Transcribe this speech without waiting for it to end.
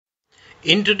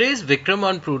In today's Vikram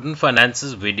on Prudent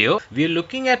Finances video, we are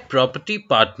looking at property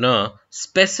partner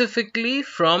specifically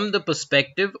from the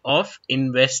perspective of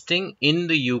investing in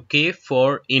the UK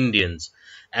for Indians.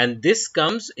 And this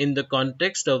comes in the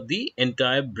context of the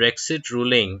entire Brexit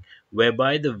ruling,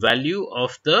 whereby the value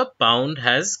of the pound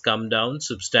has come down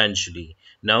substantially.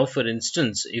 Now, for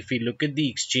instance, if we look at the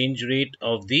exchange rate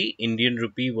of the Indian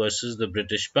rupee versus the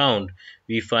British pound,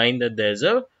 we find that there's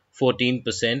a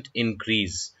 14%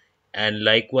 increase, and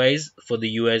likewise for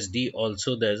the USD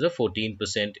also there's a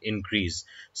 14% increase,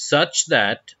 such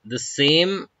that the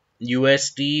same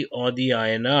USD or the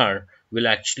INR will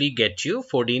actually get you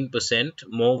 14%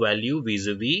 more value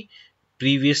vis-a-vis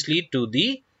previously to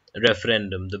the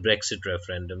referendum, the Brexit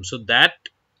referendum. So that,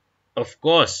 of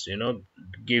course,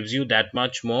 gives you that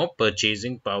much more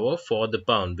purchasing power for the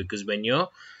pound, because when you're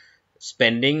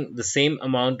spending the same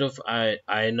amount of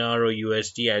INR or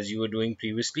USD as you were doing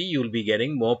previously, you'll be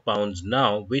getting more pounds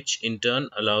now, which in turn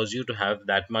allows you to have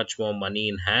that much more money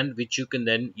in hand, which you can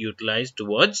then utilize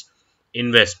towards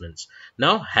investments.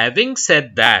 Now, having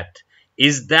said that,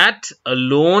 is that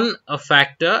alone a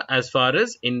factor as far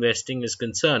as investing is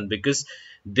concerned? Because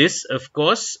this, of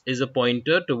course, is a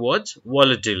pointer towards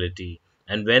volatility.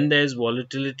 And when there's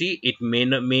volatility, it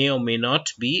may or may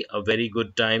not be a very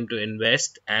good time to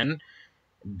invest, and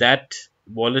that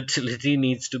volatility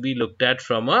needs to be looked at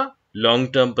from a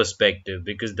long term perspective,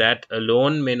 because that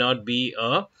alone may not be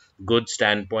a good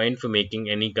standpoint for making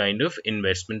any kind of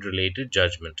investment related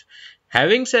judgment.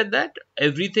 Having said that,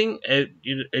 everything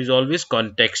is always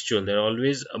contextual. There are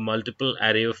always a multiple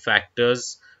array of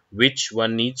factors which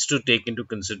one needs to take into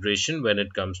consideration when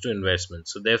it comes to investment.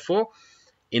 So therefore,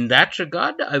 in that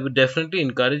regard, I would definitely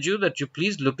encourage you that you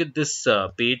please look at this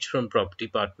page from Property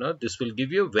Partner. This will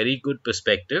give you a very good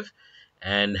perspective.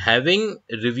 And having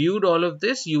reviewed all of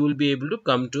this, you will be able to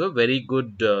come to a very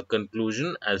good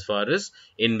conclusion as far as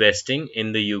investing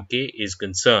in the UK is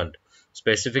concerned.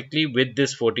 Specifically with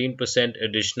this 14%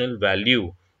 additional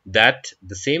value, that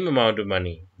the same amount of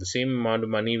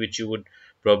money which you would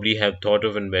probably have thought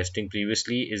of investing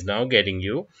previously is now getting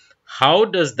you. How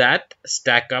does that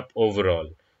stack up overall?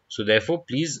 So therefore,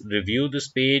 please review this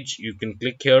page. You can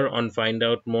click here on find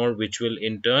out more, which will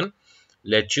in turn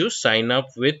let you sign up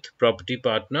with Property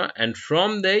Partner. And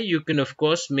from there, you can of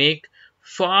course make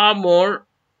far more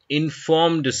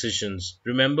informed decisions.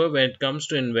 Remember, when it comes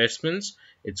to investments,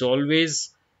 it's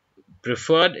always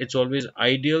preferred, it's always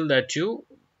ideal that you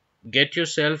get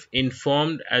yourself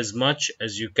informed as much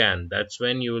as you can. That's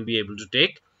when you will be able to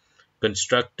take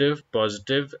constructive,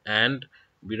 positive, and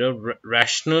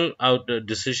rational out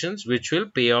decisions which will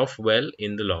pay off well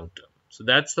in the long term. So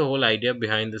that's the whole idea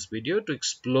behind this video, to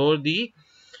explore the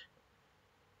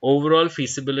overall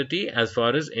feasibility as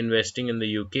far as investing in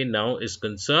the UK now is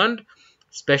concerned,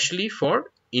 especially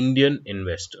for Indian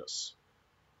investors.